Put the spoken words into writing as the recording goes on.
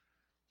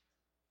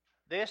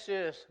This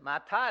is my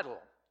title,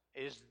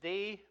 is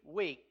The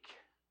Weak.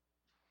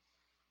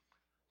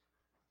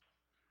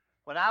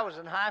 When I was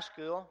in high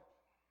school,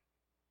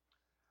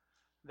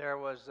 there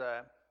was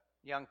a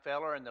young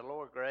feller in the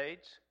lower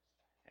grades,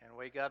 and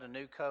we got a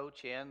new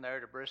coach in there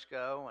to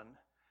Briscoe, and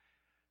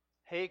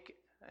he,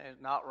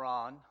 not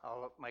Ron,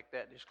 I'll make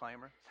that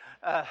disclaimer.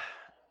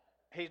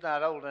 He's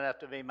not old enough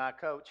to be my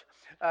coach.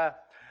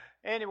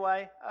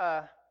 Anyway,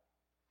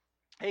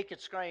 he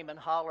could scream and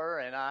holler,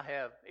 and I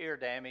have ear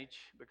damage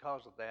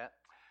because of that.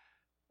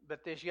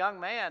 But this young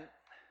man,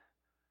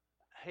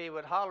 he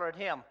would holler at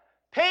him,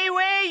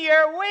 "Pee-wee,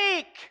 you're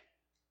weak!"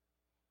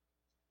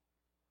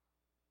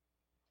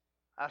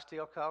 I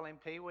still call him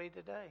Pee-wee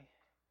today.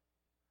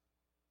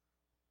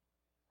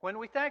 When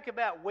we think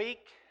about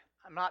weak,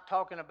 I'm not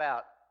talking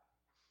about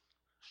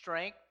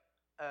strength.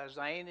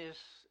 Zane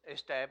is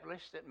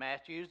established that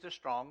Matthew's the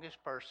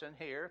strongest person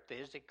here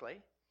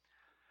physically.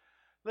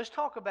 Let's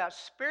talk about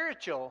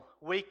spiritual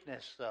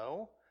weakness,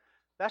 though.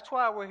 That's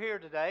why we're here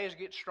today, is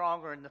get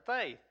stronger in the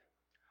faith.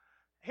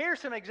 Here's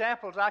some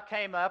examples I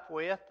came up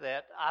with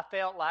that I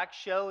felt like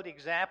showed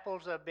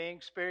examples of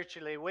being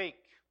spiritually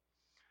weak.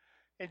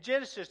 In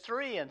Genesis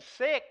 3 and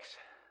 6,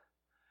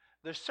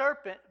 the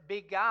serpent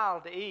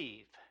beguiled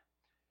Eve,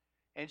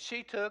 and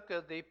she took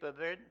of the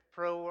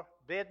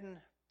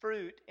forbidden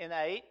fruit and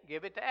ate,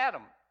 give it to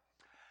Adam.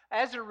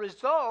 As a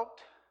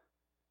result,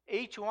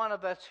 each one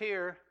of us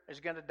here is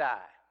going to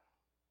die.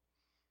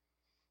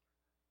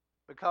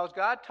 Because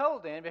God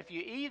told them, if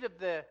you eat of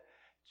the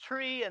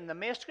tree in the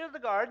midst of the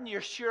garden,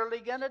 you're surely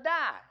going to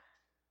die.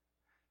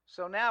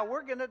 So now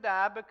we're going to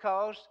die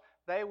because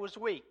they was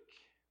weak.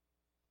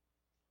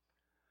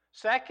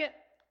 Second,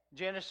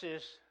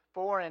 Genesis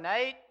 4 and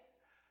 8,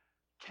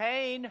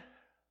 Cain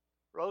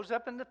rose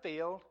up in the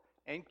field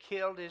and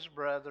killed his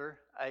brother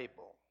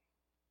Abel.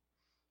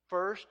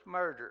 First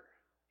murder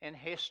in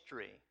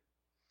history.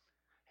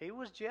 He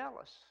was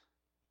jealous.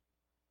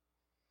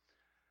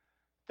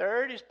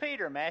 Third is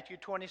Peter, Matthew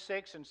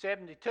 26 and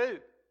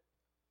 72.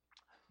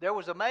 There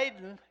was a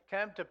maiden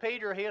come to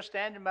Peter here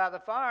standing by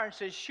the fire and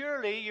says,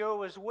 "Surely you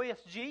was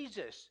with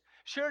Jesus.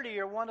 Surely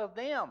you're one of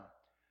them."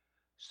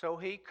 So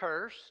he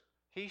cursed,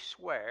 he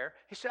swore.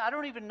 He said, "I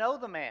don't even know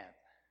the man."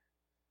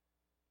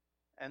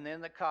 And then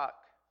the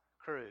cock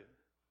crew.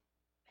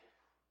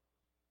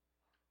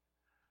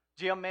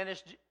 Jim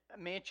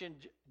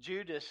mentioned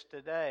Judas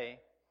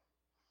today.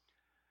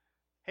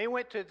 He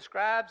went to the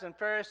scribes and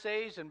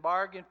Pharisees and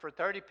bargained for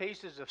 30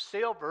 pieces of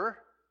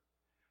silver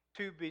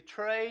to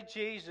betray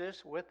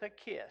Jesus with a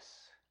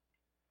kiss.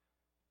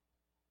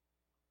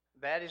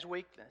 That is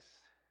weakness.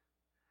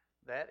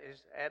 That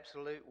is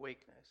absolute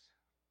weakness.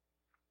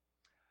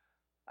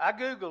 I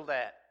Googled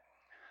that.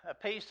 A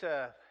piece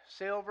of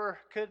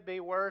silver could be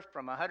worth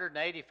from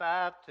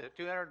 $185 to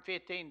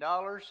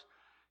 $215,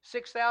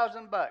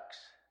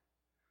 $6,000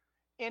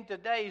 in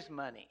today's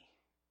money.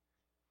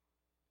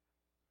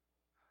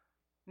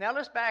 Now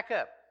let's back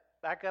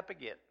up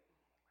again.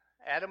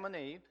 Adam and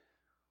Eve,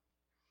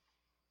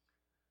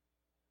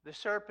 the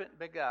serpent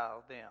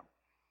beguiled them,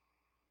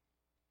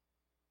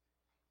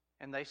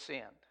 and they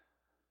sinned.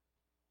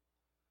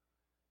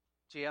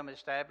 Jim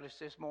established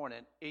this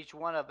morning, each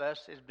one of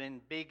us has been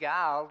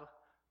beguiled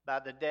by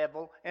the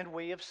devil, and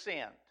we have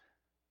sinned.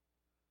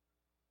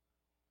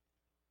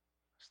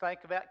 Let's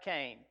think about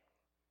Cain.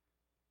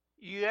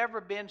 You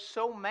ever been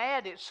so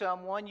mad at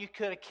someone you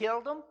could have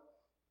killed them?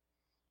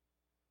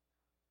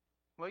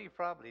 Well, you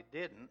probably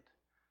didn't.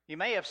 You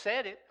may have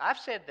said it. I've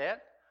said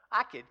that.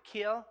 I could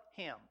kill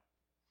him.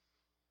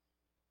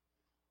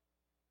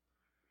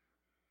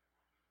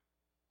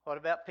 What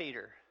about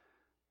Peter?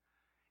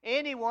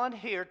 Anyone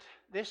here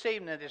this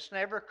evening that's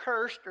never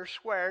cursed or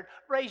sweared,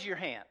 raise your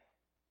hand.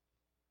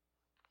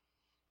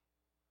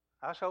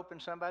 I was hoping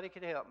somebody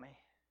could help me.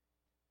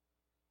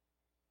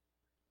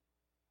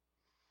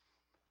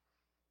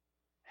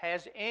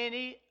 Has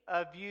any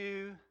of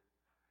you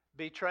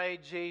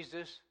betrayed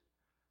Jesus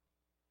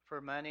for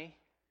money?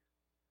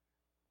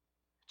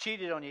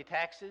 Cheated on your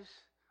taxes?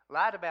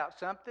 Lied about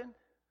something?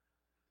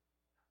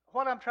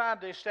 What I'm trying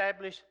to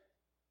establish,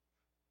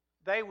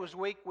 they was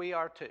weak, we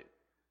are too.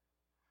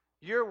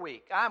 You're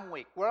weak, I'm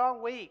weak, we're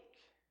all weak.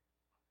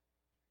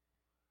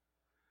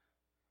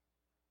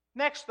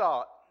 Next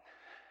thought.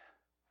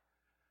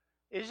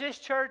 Is this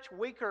church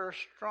weaker or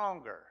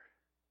stronger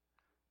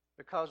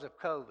because of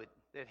COVID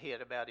that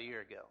hit about a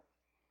year ago?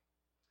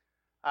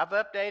 I've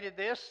updated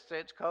this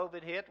since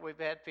COVID hit. We've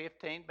had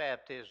 15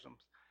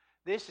 baptisms.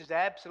 This is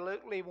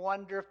absolutely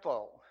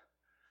wonderful.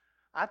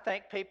 I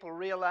think people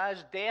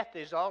realize death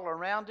is all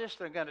around us.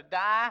 They're going to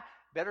die.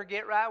 Better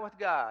get right with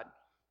God.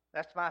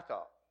 That's my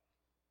thought.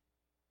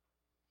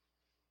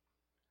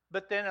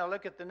 But then I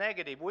look at the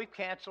negative. We've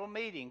canceled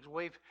meetings.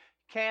 We've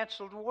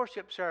canceled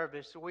worship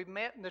service. We've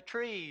met in the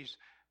trees.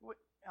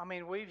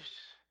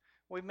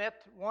 We've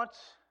met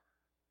once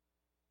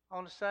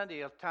on a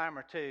Sunday a time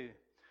or two.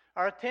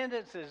 Our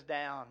attendance is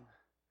down.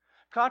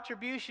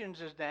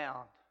 Contributions is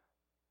down.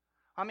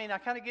 I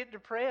kind of get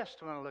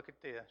depressed when I look at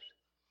this.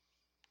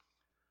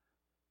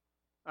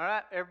 All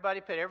right,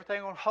 everybody put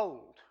everything on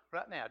hold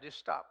right now. Just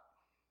stop.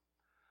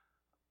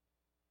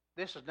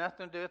 This has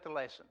nothing to do with the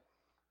lesson.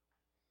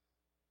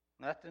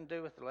 Nothing to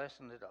do with the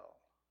lesson at all.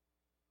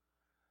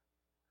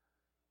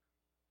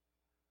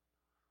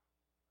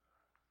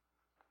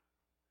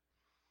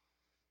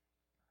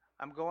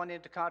 I'm going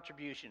into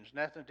contributions.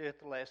 Nothing to do with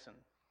the lesson.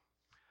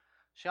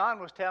 Sean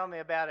was telling me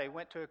about he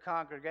went to a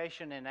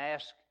congregation and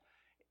asked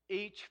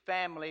each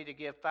family to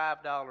give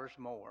 $5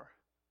 more.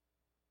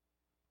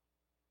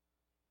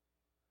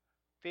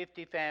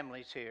 50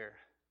 families here.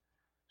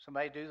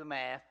 Somebody do the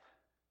math.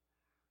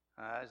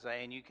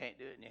 Zane, you can't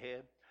do it in your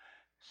head.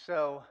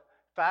 So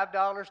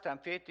 $5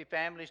 times 50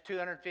 families,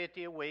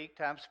 $250 a week,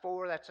 times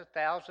 4, that's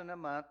 $1,000 a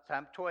month,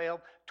 times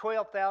 12,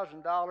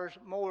 $12,000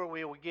 more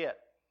we will get.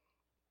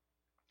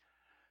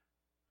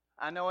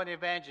 I know an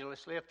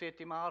evangelist lived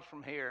 50 miles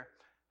from here,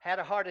 had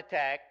a heart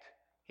attack.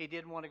 He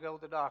didn't want to go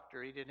to the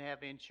doctor. He didn't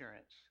have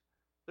insurance.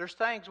 There's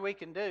things we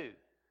can do.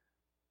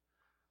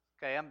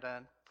 Okay, I'm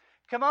done.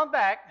 Come on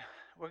back.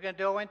 We're going to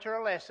go into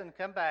our lesson.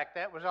 Come back.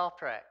 That was off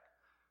track.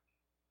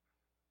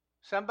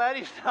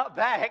 Somebody's not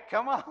back.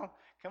 Come on.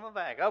 Come on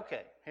back.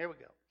 Okay, here we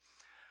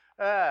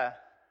go.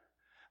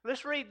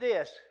 Let's read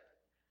this,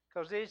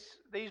 because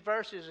these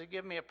verses are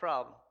giving me a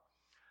problem.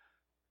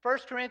 1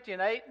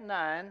 Corinthians 8 and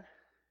 9.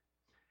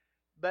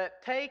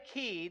 But take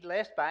heed,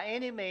 lest by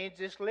any means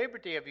this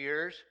liberty of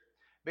yours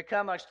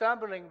become a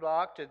stumbling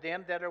block to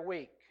them that are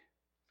weak.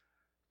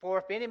 For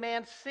if any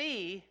man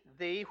see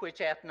thee, which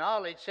hath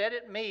knowledge, set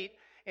at meat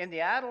in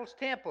the idol's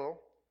temple,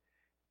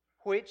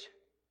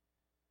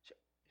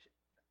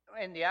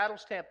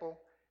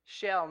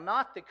 shall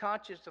not the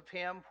conscience of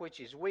him which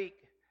is weak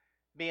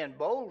be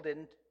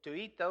emboldened to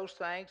eat those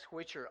things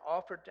which are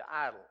offered to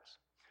idols?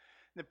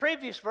 In the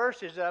previous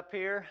verses up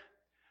here,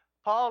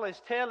 Paul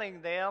is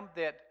telling them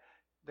that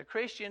the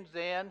Christians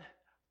then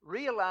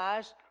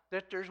realized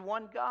that there's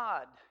one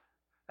God.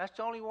 That's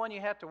the only one you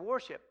have to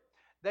worship.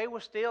 They were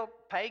still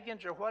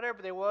pagans or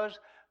whatever they was,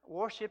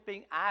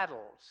 worshiping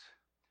idols.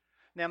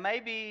 Now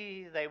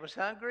maybe they was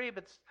hungry,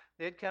 but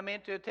they'd come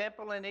into a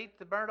temple and eat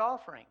the burnt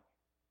offering.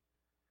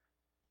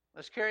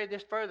 Let's carry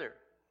this further.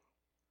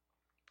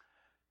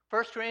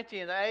 1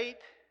 Corinthians 8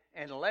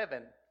 and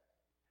 11.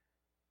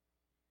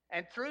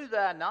 And through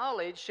thy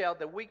knowledge shall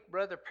the weak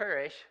brother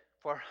perish,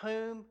 for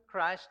whom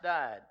Christ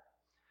died.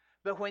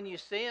 But when you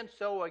sin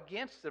so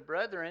against the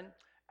brethren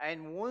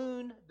and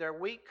wound their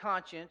weak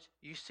conscience,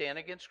 you sin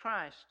against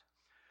Christ.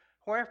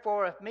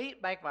 Wherefore, if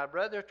meat make my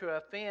brother to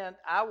offend,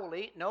 I will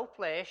eat no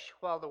flesh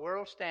while the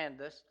world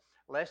standeth,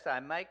 lest I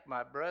make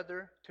my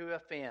brother to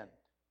offend.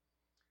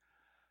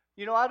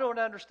 You know, I don't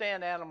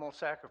understand animal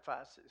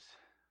sacrifices.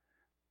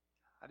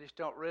 I just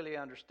don't really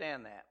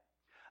understand that.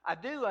 I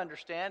do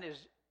understand,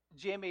 as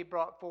Jimmy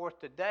brought forth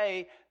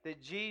today,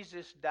 that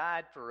Jesus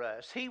died for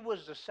us. He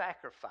was the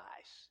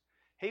sacrifice.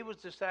 He was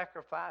the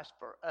sacrifice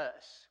for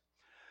us.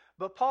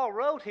 But Paul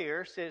wrote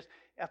here, says,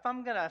 if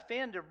I'm going to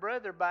offend a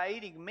brother by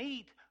eating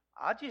meat,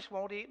 I just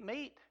won't eat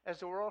meat as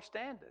the world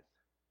standeth.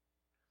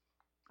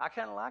 I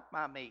kind of like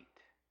my meat.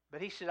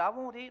 But he said, I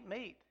won't eat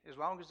meat as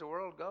long as the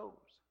world goes.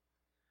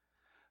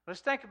 Let's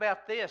think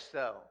about this,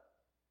 though.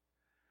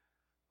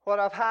 What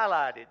I've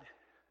highlighted.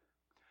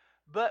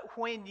 But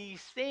when ye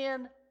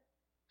sin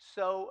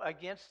so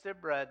against their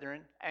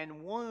brethren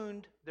and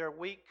wound their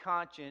weak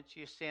conscience,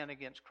 ye sin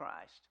against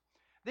Christ.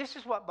 This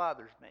is what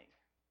bothers me.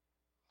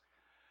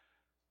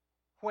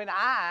 When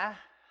I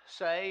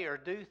say or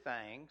do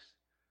things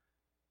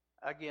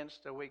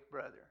against a weak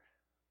brother,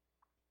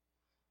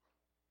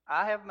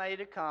 I have made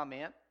a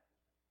comment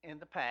in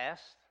the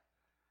past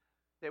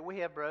that we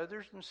have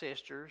brothers and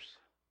sisters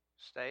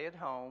stay at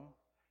home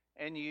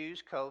and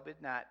use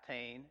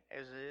COVID-19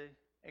 as an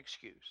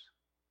excuse.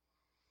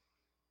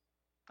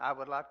 I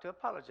would like to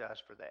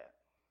apologize for that.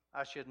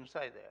 I shouldn't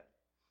say that.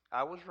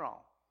 I was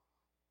wrong.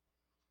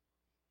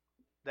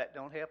 That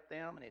don't help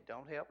them and it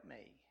don't help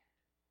me.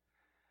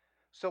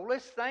 So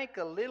let's think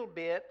a little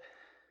bit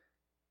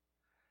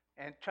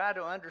and try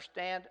to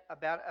understand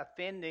about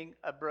offending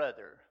a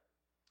brother.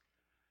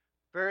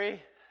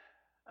 Very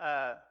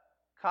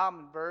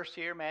common verse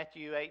here,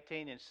 Matthew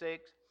 18 and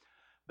 6.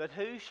 But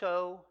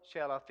whoso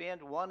shall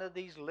offend one of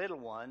these little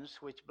ones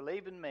which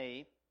believe in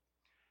me,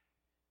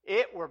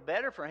 it were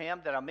better for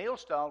him that a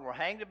millstone were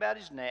hanged about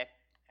his neck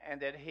and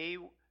that he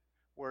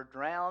were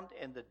drowned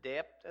in the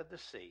depth of the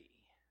sea.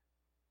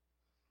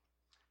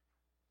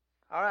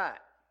 All right.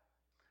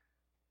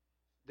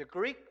 The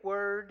Greek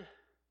word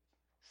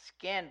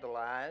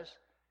scandalize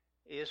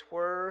is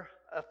where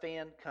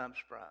offend comes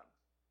from.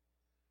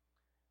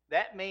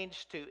 That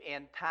means to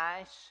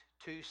entice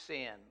to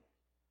sin,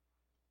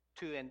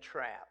 to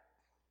entrap.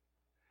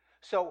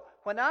 So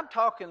when I'm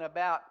talking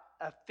about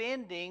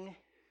offending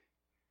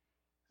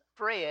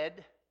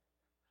Fred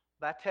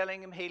by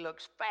telling him he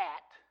looks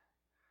fat,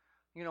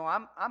 you know,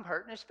 I'm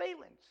hurting his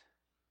feelings.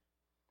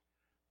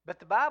 But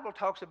the Bible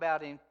talks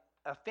about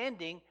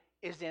offending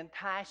is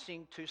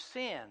enticing to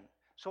sin.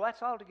 So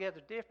that's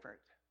altogether different.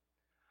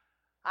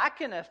 I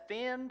can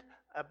offend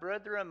a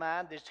brother of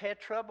mine that's had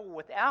trouble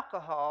with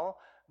alcohol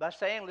by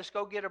saying, let's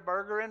go get a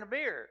burger and a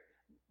beer.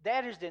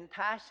 That is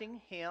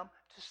enticing him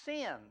to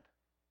sin.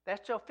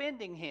 That's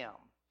offending him.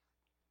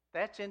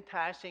 That's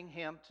enticing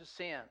him to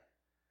sin.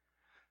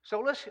 So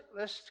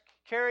let's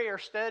carry our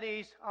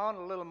studies on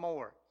a little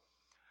more.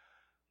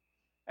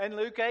 In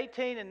Luke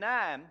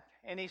 18:9,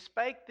 and he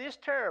spake this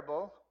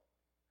parable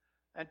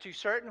unto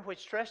certain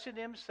which trusted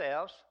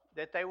themselves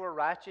that they were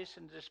righteous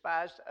and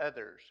despised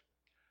others.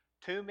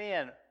 2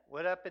 men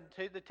went up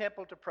into the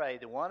temple to pray,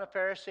 the one a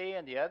Pharisee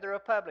and the other a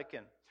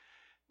publican.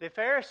 The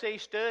Pharisee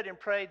stood and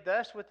prayed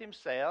thus with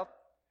himself,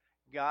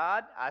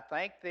 God, I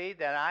thank thee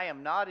that I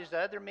am not as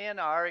other men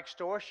are,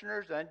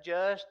 extortioners,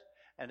 unjust,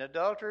 and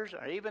adulterers,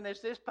 or even as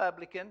this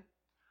publican.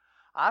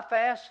 I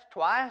fast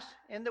twice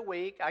in the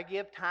week. I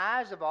give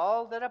tithes of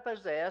all that I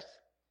possess.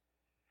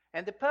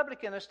 And the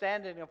publican,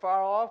 standing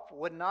afar off,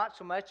 would not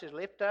so much as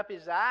lift up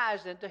his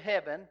eyes into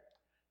heaven,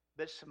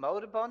 but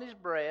smote upon his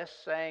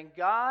breast, saying,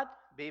 God,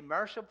 be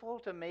merciful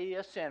to me,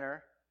 a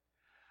sinner.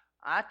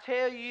 I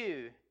tell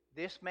you,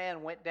 this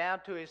man went down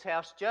to his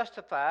house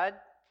justified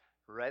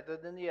rather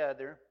than the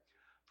other.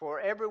 For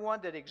everyone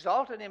that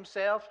exalted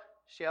himself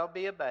shall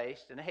be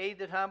abased, and he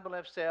that humbled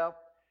himself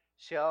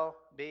shall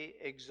be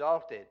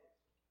exalted.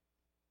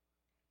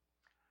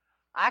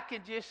 I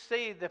can just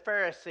see the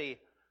Pharisee,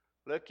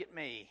 look at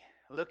me,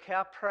 look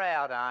how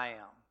proud I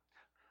am.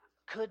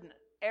 Couldn't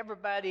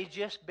everybody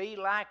just be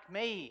like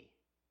me?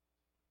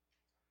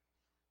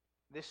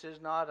 This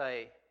is not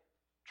a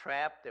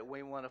trap that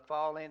we want to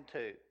fall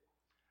into.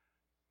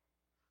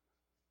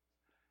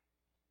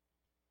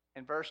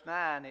 In verse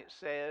 9 it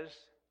says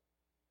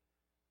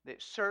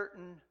that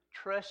certain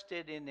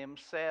trusted in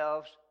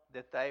themselves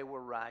that they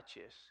were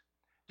righteous.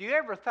 Do you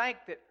ever think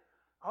that,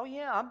 oh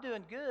yeah, I'm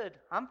doing good,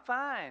 I'm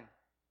fine,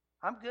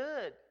 I'm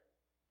good?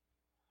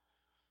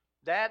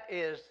 That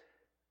is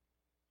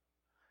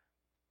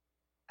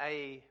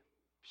a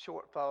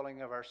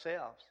shortfalling of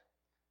ourselves.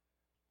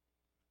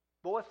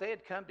 Boy, if they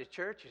had come to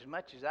church as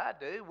much as I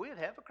do, we'd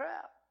have a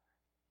crowd.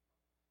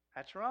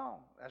 That's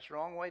wrong. That's the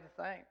wrong way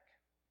to think.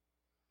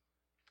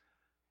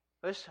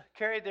 Let's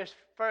carry this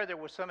further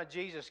with some of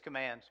Jesus'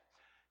 commands.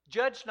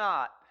 Judge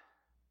not,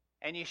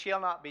 and ye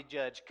shall not be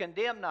judged.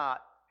 Condemn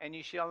not, and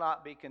ye shall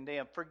not be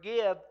condemned.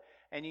 Forgive,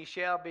 and ye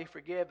shall be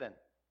forgiven.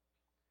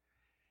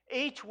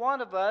 Each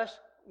one of us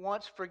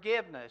wants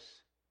forgiveness.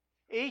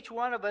 Each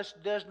one of us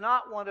does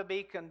not want to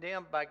be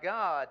condemned by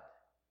God.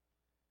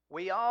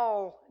 We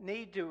all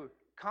need to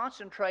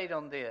concentrate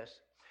on this.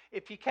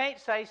 If you can't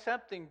say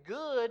something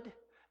good,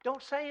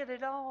 don't say it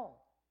at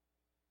all.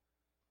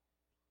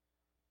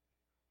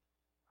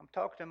 I'm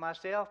talking to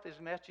myself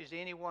as much as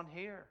anyone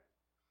here.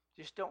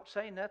 Just don't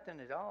say nothing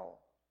at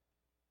all.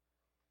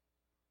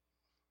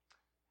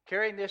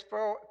 Carrying this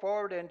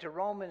forward into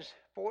Romans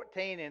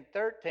 14 and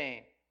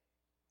 13.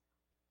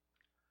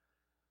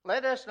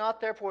 Let us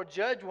not therefore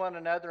judge one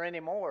another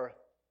anymore,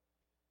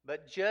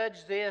 but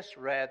judge this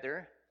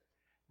rather,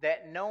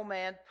 that no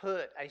man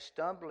put a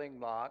stumbling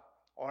block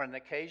or an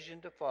occasion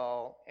to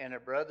fall in a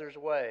brother's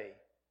way.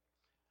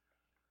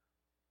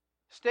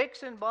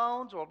 Sticks and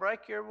bones will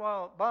break your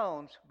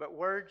bones, but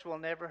words will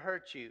never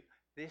hurt you.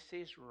 This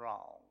is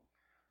wrong.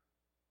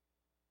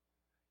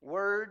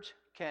 Words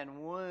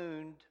can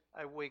wound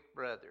a weak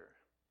brother.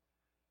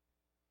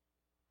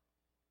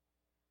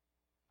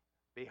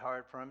 Be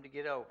hard for him to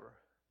get over.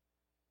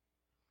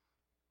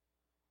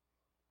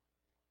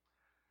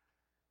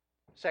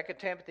 2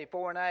 Timothy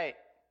 4 and 8.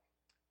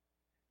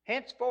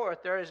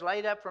 Henceforth there is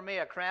laid up for me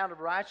a crown of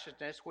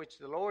righteousness, which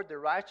the Lord the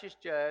righteous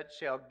judge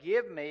shall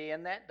give me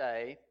in that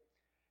day,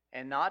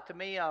 and not to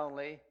me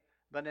only,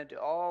 but unto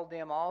all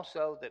them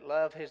also that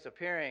love his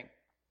appearing.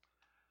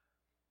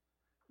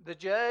 The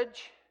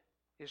judge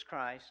is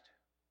Christ.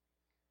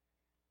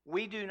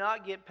 We do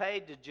not get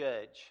paid to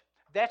judge.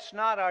 That's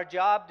not our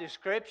job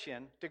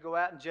description, to go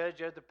out and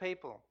judge other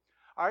people.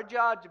 Our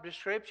job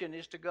description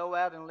is to go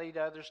out and lead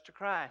others to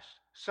Christ.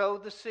 Sow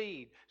the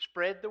seed.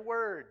 Spread the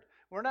word.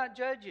 We're not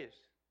judges.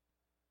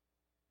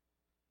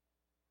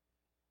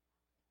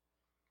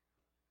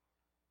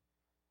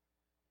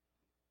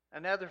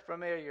 Another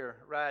familiar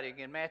writing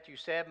in Matthew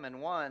 7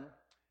 and 1,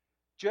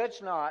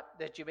 judge not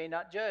that you be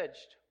not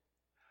judged.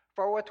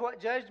 For with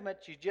what judgment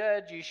you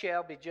judge, you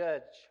shall be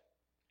judged.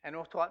 And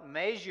with what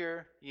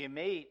measure you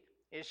mete,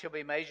 it shall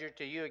be measured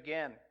to you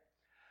again.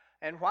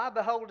 And why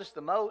beholdest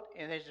the mote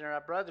in thy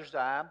brother's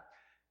eye,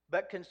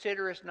 but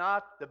considerest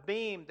not the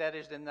beam that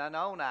is in thine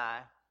own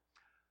eye?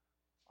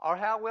 Or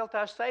how wilt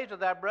thou say to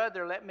thy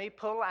brother, let me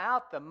pull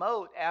out the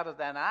mote out of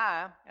thine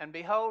eye, and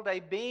behold, a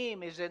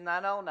beam is in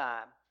thine own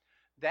eye?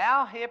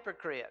 Thou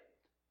hypocrite,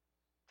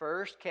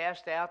 first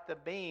cast out the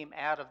beam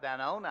out of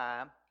thine own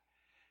eye,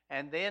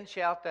 and then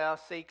shalt thou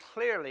see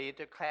clearly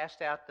to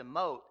cast out the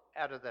mote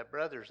out of thy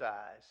brother's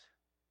eyes.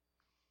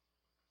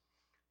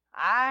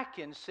 I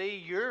can see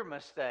your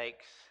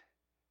mistakes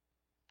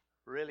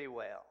really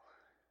well.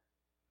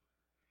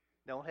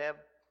 Don't have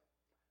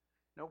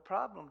no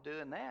problem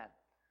doing that.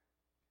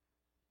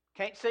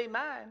 Can't see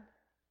mine,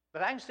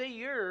 but I can see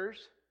yours.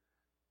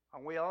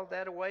 Are we all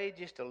that away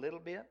just a little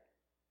bit?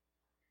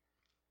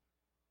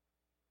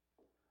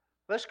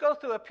 Let's go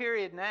through a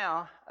period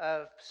now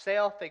of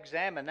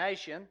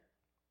self-examination.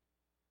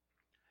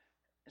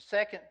 2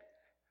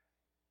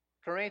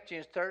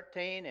 Corinthians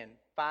 13 and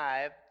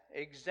 5,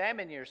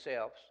 examine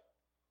yourselves,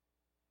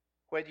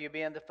 whether you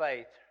be in the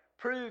faith.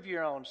 Prove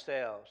your own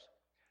selves.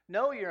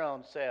 Know your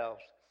own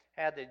selves,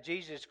 how that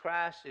Jesus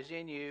Christ is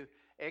in you,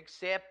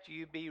 except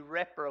you be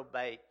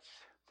reprobates.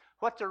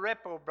 What's a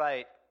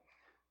reprobate?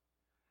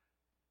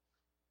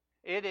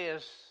 It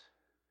is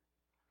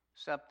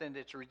something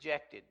that's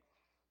rejected.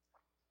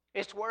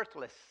 It's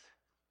worthless.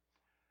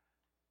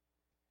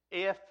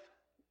 If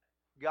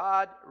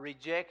God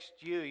rejects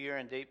you, you're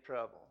in deep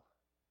trouble.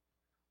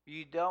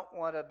 You don't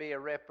want to be a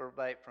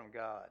reprobate from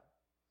God.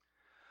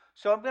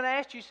 So I'm going to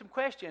ask you some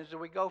questions as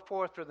we go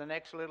forth for the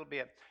next little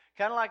bit.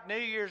 Kind of like New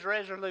Year's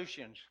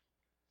resolutions.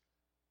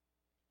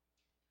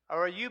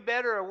 Are you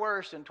better or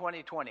worse in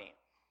 2020?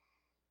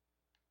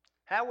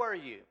 How were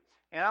you?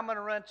 And I'm going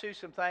to run through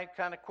some things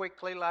kind of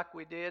quickly like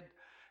we did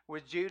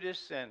with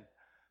Judas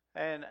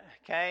and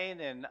Cain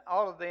and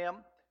all of them.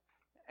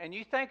 And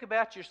you think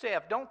about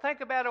yourself. Don't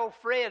think about old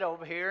Fred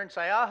over here and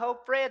say, I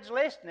hope Fred's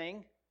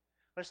listening.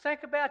 Let's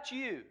think about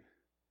you.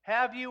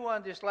 How have you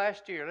won this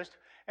last year?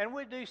 And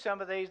we'll do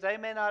some of these. They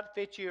may not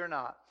fit you or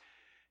not.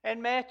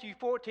 And Matthew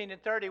 14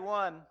 and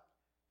 31,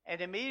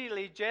 and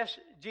immediately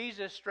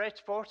Jesus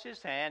stretched forth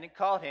his hand and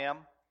caught him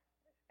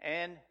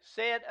and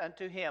said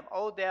unto him,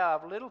 O thou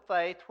of little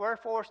faith,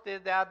 wherefore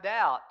didst thou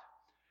doubt?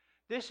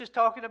 This is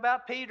talking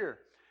about Peter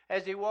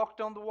as he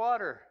walked on the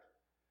water.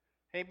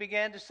 He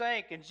began to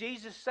sink, and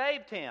Jesus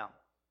saved him.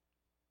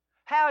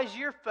 How is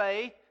your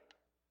faith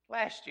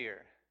last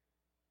year?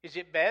 Is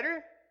it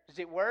better? Is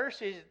it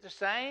worse? Is it the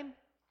same?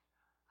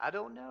 I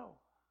don't know.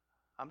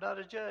 I'm not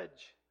a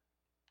judge.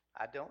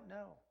 I don't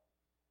know.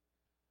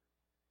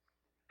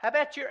 How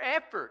about your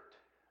effort?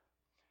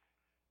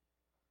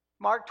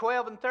 Mark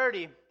 12 and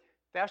 30.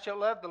 Thou shalt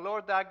love the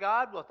Lord thy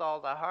God with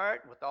all thy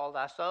heart, with all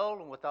thy soul,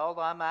 and with all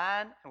thy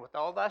mind, and with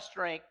all thy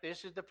strength.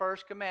 This is the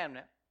first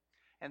commandment.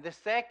 And the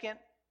second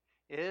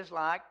is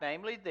like,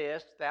 namely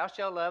this, thou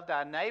shalt love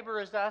thy neighbor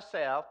as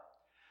thyself.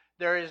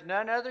 There is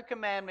none other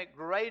commandment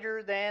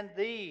greater than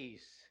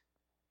these.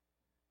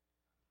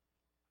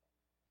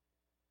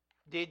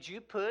 Did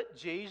you put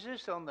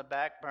Jesus on the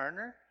back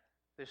burner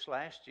this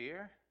last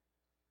year?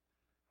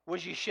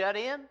 Was you shut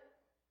in?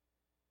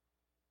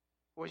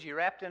 Was you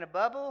wrapped in a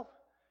bubble?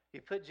 You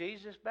put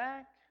Jesus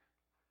back?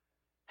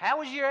 How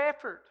was your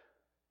effort?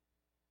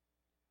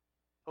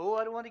 Oh,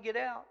 I don't want to get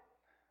out.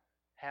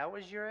 How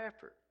was your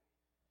effort?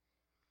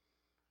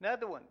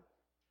 Another one.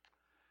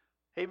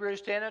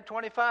 Hebrews 10 and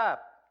 25.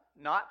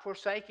 Not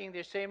forsaking the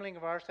assembling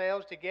of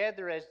ourselves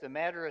together as the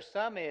matter of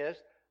some is,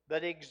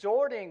 but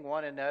exhorting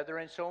one another,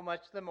 and so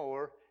much the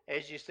more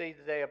as you see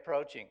the day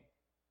approaching.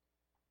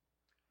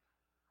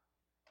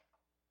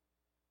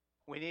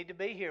 We need to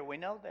be here. We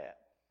know that.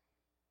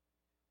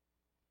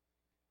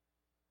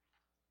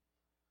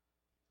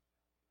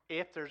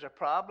 If there's a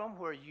problem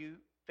where you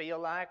feel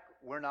like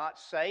we're not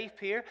safe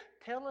here,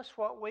 tell us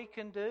what we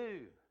can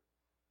do.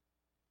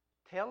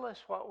 Tell us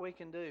what we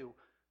can do.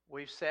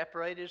 We've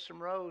separated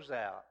some rows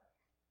out.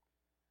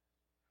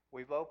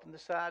 We've opened the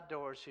side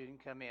doors so you can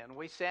come in.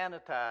 We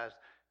sanitize.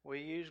 We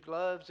use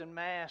gloves and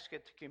masks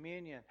at the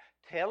communion.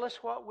 Tell us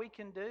what we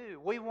can do.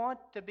 We want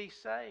to be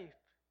safe.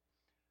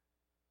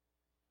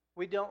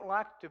 We don't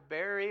like to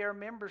bury our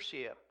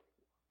membership.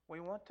 We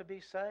want to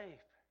be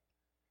safe.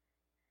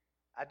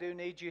 I do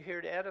need you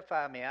here to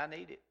edify me. I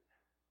need it.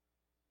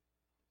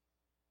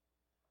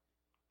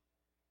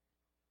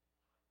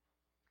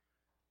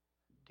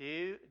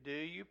 Do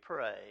you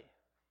pray?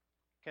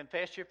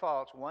 Confess your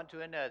faults one to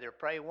another.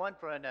 Pray one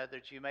for another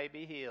that you may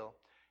be healed.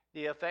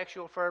 The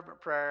effectual fervent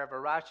prayer of a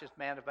righteous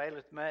man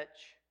availeth much.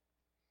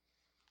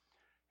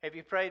 Have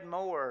you prayed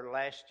more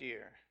last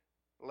year?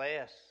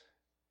 Less?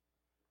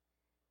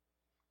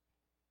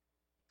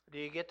 Do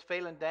you get to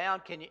feeling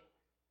down?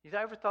 You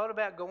ever thought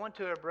about going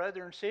to a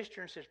brother and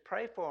sister and says,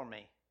 pray for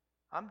me.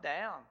 I'm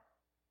down.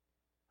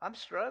 I'm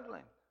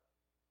struggling.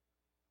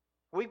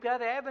 We've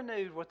got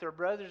avenues with our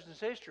brothers and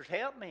sisters.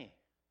 Help me.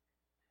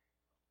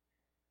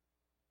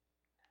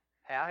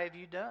 How have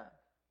you done?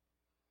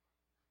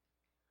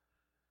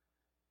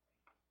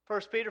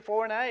 1 Peter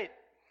 4 and 8.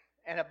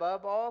 And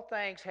above all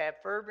things have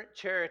fervent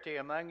charity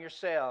among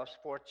yourselves,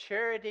 for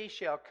charity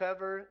shall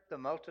cover the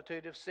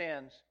multitude of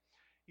sins.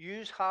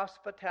 Use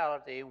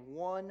hospitality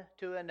one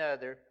to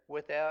another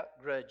without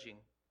grudging.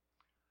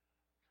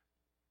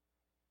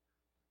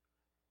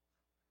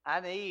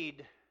 I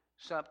need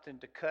something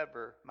to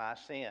cover my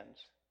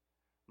sins,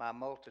 my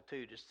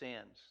multitude of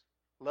sins.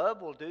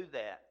 Love will do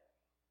that.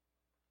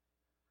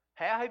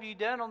 How have you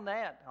done on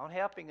that, on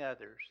helping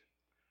others?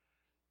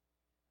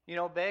 You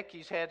know,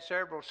 Becky's had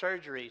several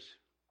surgeries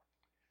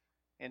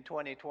in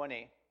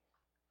 2020,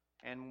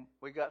 and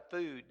we got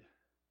food.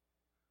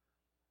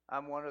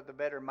 I'm one of the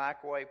better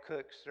microwave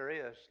cooks there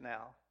is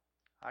now.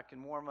 I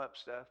can warm up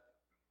stuff.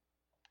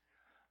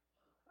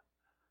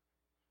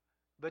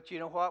 But you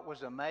know what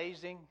was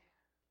amazing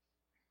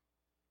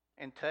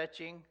and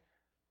touching?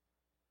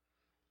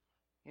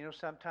 You know,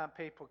 sometimes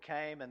people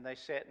came and they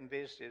sat and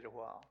visited a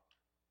while.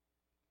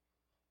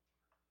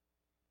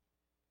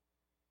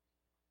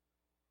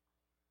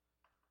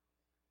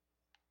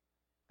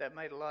 That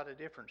made a lot of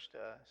difference to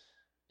us.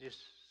 Just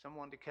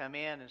someone to come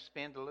in and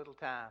spend a little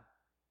time.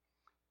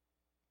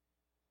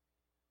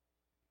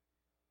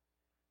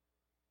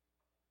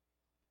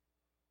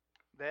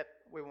 That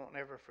we won't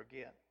ever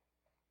forget.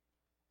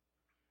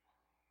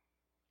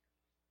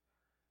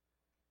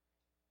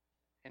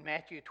 In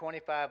Matthew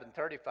 25 and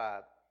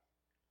 35,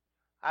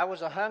 I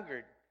was a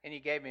hungered, and you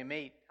gave me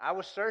meat. I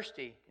was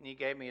thirsty, and you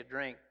gave me a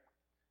drink.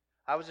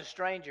 I was a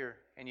stranger,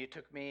 and you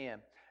took me in.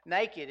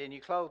 Naked, and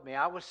you clothed me.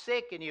 I was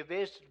sick, and you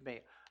visited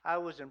me. I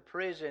was in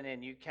prison,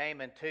 and you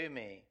came unto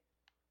me.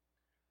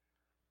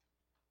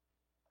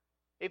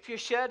 If you're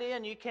shut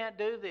in, you can't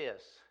do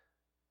this.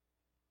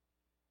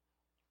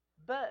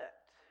 But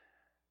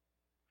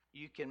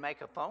you can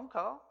make a phone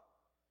call.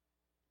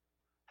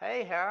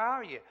 Hey, how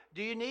are you?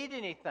 Do you need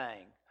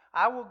anything?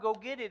 I will go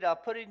get it. I'll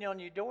put it on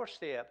your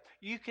doorstep.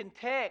 You can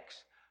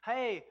text.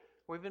 Hey,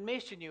 we've been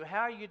missing you.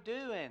 How are you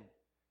doing?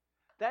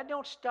 That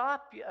don't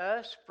stop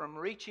us from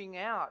reaching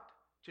out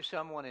to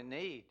someone in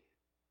need.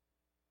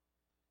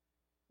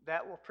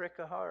 That will prick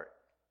a heart.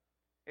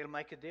 It'll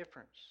make a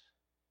difference.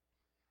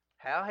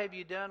 How have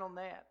you done on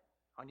that?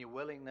 On your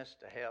willingness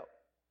to help.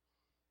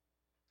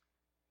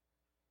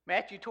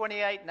 Matthew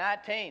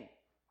 28:19.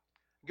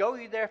 Go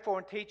ye therefore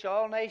and teach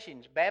all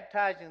nations,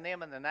 baptizing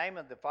them in the name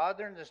of the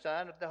Father and the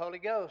Son and of the Holy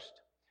Ghost,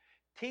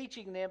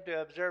 teaching them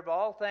to observe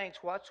all things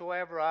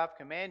whatsoever I have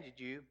commanded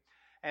you.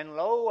 And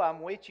lo,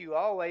 I'm with you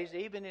always,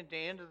 even to the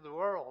end of the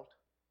world.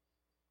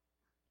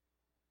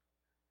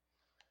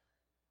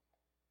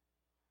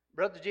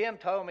 Brother Jim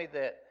told me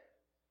that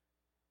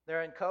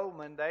there in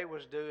Coleman, they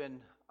was doing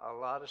a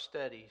lot of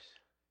studies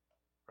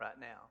right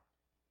now.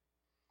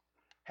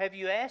 Have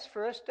you asked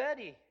for a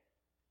study?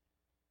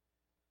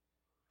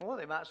 Well,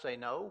 they might say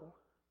no.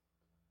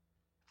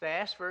 If they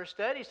ask for a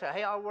study, say,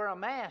 hey, I'll wear a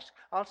mask.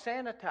 I'll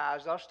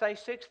sanitize. I'll stay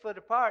 6 foot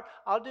apart.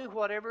 I'll do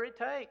whatever it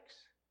takes.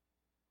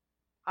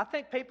 I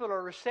think people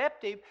are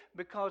receptive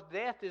because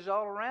death is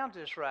all around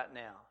us right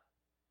now.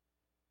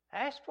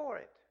 Ask for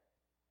it.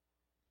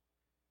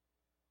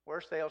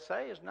 Worst they'll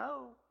say is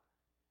no.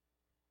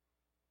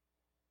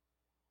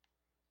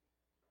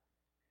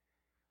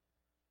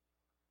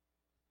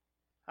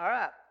 All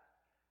right.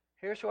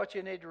 Here's what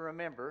you need to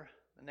remember.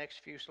 The next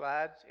few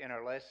slides in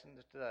our lesson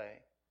today.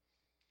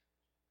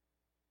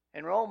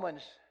 In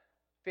Romans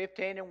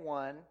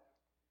 15:1,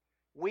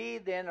 we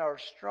then are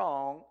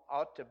strong,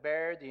 ought to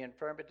bear the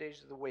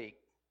infirmities of the weak,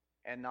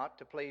 and not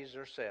to please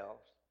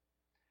ourselves.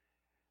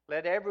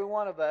 Let every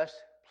one of us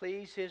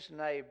please his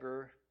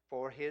neighbor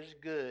for his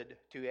good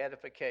to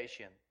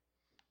edification.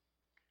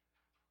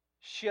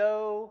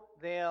 Show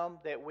them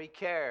that we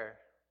care.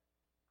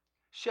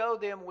 Show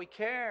them we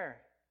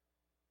care.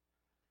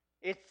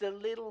 It's the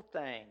little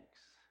things.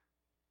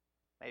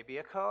 Maybe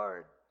a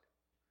card.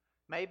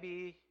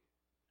 Maybe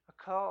a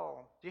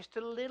call. Just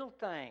the little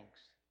things.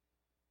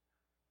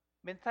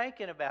 Been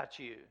thinking about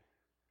you.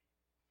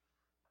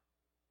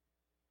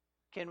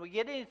 Can we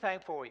get anything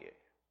for you?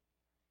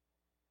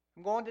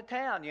 I'm going to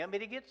town. You want me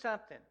to get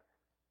something?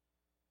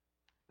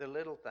 The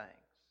little things.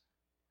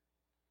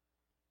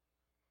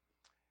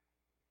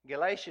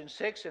 Galatians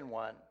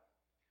 6:1.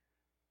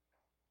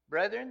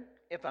 Brethren,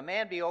 if a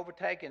man be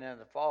overtaken in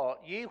the fault,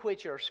 ye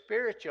which are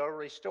spiritual,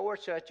 restore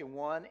such a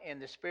one in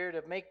the spirit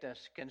of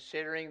meekness,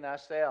 considering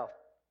thyself,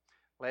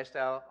 lest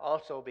thou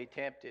also be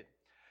tempted.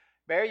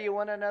 Bear ye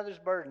one another's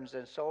burdens,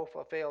 and so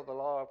fulfill the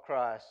law of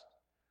Christ.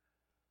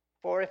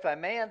 For if a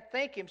man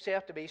think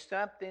himself to be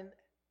something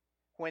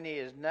when he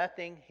is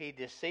nothing, he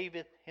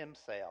deceiveth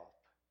himself.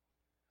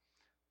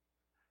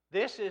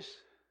 This is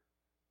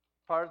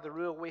part of the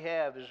rule we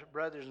have as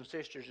brothers and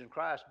sisters in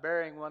Christ,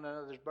 bearing one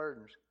another's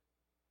burdens.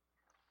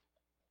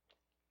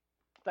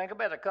 Think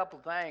about a couple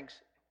of things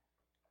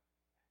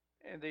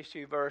in these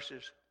two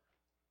verses.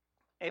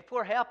 If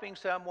we're helping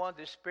someone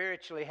that's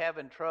spiritually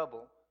having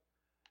trouble,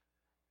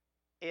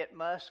 it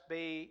must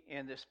be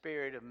in the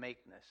spirit of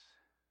meekness.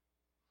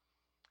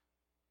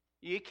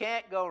 You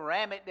can't go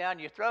ram it down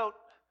your throat.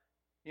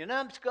 You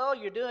numbskull,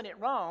 you're doing it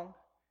wrong.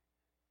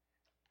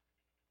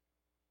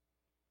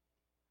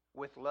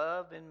 With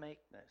love and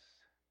meekness.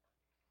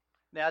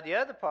 Now the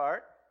other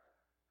part,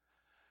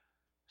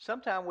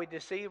 sometimes we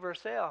deceive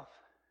ourselves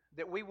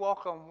that we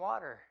walk on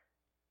water.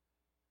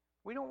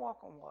 We don't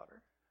walk on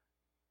water.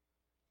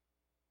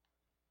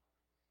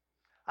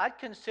 I'd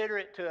consider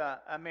it to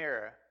a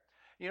mirror.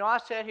 You know, I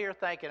sat here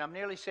thinking, I'm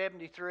nearly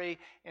 73,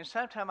 and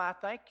sometimes I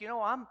think, you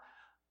know, I'm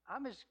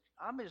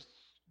as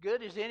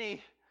good as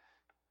any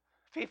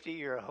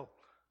 50-year-old.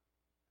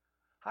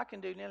 I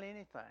can do nearly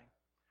anything.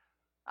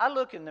 I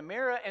look in the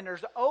mirror, and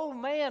there's an old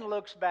man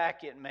looks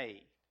back at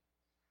me.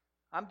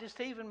 I'm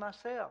deceiving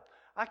myself.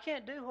 I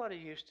can't do what I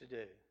used to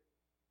do.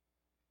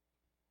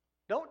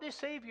 Don't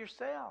deceive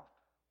yourself.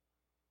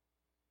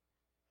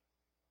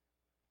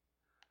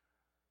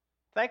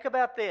 Think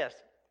about this.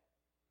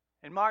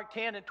 In Mark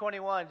 10 and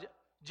 21,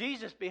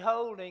 Jesus,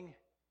 beholding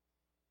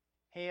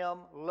him,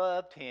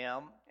 loved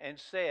him, and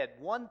said,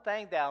 One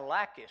thing thou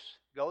lackest,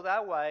 go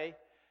thy way,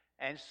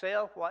 and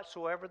sell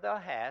whatsoever thou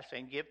hast,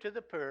 and give to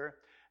the poor,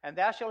 and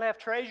thou shalt have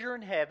treasure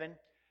in heaven.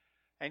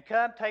 And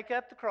come, take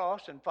up the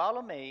cross, and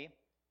follow me.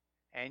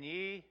 And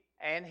he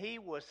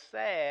was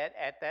sad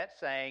at that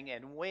saying,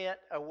 and went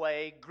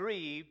away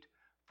grieved,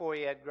 for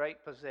he had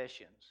great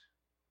possessions.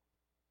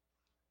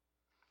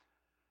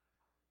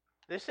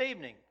 This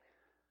evening,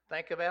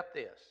 think about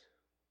this.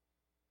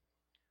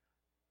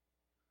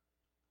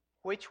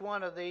 Which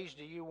one of these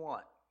do you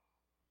want?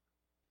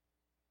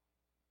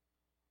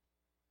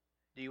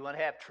 Do you want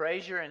to have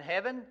treasure in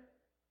heaven?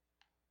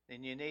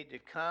 Then you need to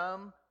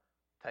come,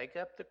 take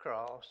up the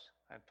cross,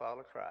 and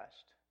follow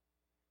Christ.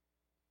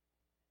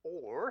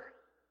 Or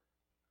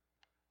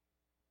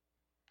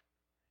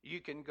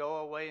you can go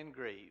away and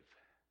grieve.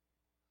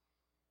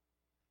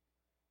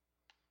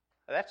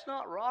 That's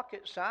not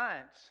rocket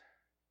science.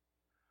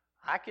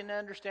 I can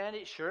understand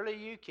it. Surely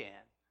you can.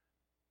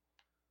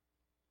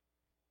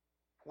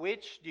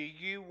 Which do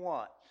you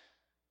want?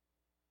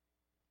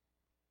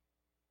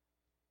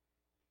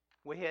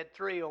 We had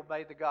 3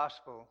 obey the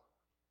gospel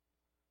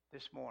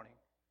this morning.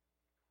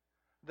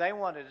 They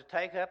wanted to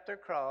take up their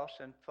cross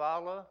and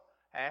follow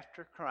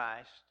after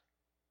Christ.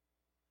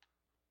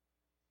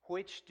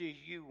 Which do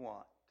you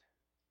want?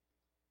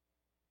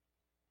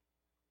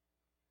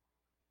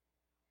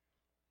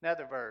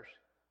 Another verse.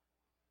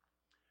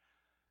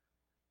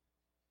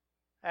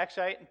 Acts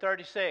 8 and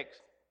 36.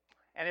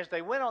 And as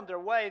they went on their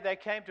way, they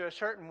came to a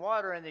certain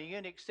water, and the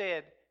eunuch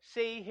said,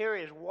 See, here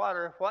is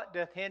water. What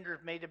doth hinder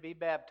me to be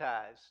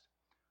baptized?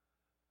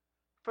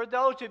 For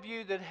those of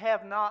you that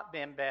have not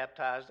been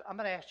baptized, I'm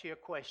going to ask you a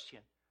question.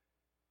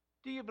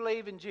 Do you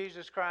believe in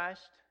Jesus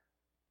Christ?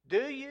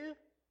 Do you?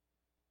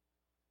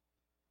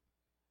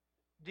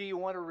 Do you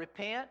want to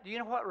repent? Do you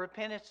know what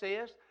repentance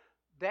is?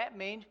 That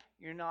means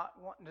you're not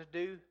wanting to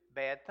do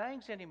bad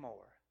things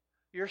anymore.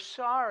 You're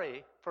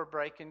sorry for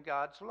breaking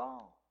God's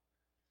law.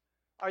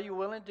 Are you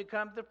willing to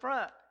come to the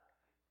front?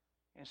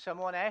 And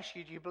someone asks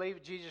you, do you believe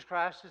that Jesus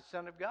Christ is the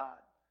Son of God?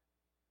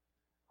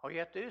 All you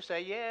have to do is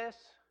say yes.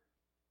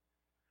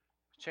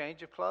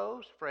 Change of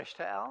clothes, fresh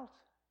towels.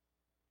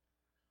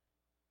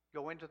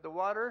 Go into the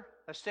water,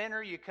 a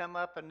sinner, you come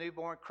up a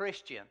newborn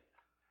Christian.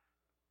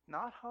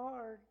 Not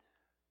hard.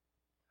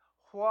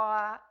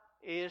 What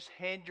is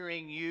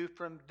hindering you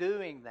from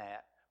doing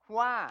that?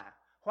 Why?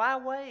 Why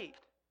wait?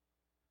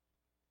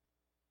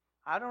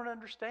 I don't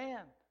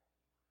understand.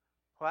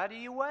 Why do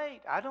you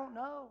wait? I don't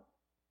know.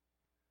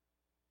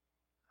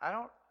 I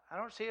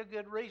don't see a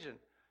good reason.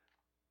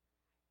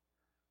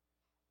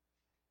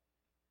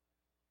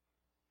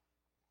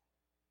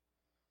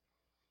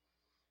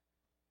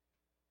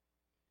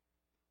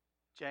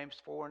 James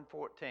 4 and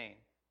 14.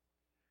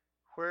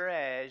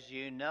 Whereas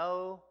you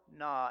know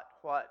not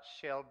what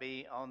shall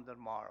be on the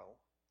morrow.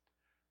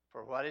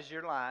 For what is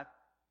your life?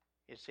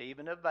 It's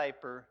even a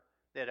vapor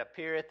that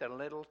appeareth a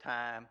little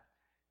time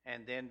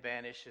and then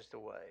vanishes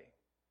away.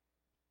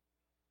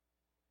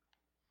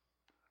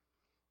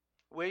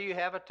 Will you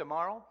have it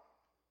tomorrow?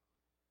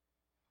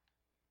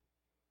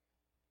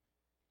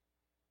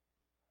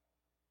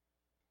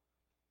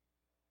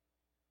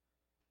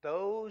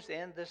 Those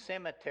in the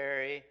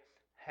cemetery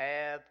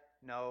have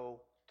no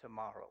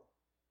tomorrow.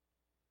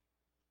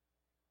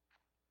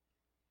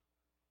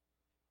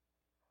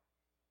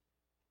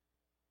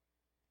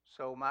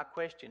 So my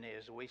question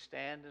is, we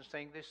stand and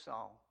sing this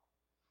song.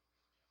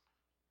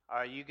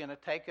 Are you going to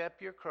take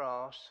up your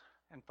cross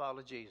and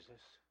follow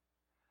Jesus?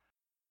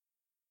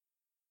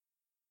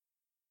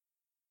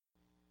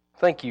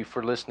 Thank you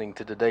for listening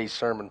to today's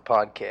sermon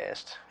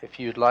podcast. If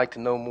you'd like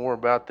to know more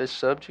about this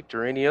subject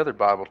or any other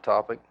Bible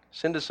topic,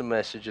 send us a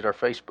message at our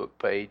Facebook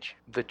page,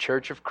 The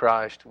Church of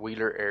Christ,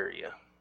 Wheeler Area.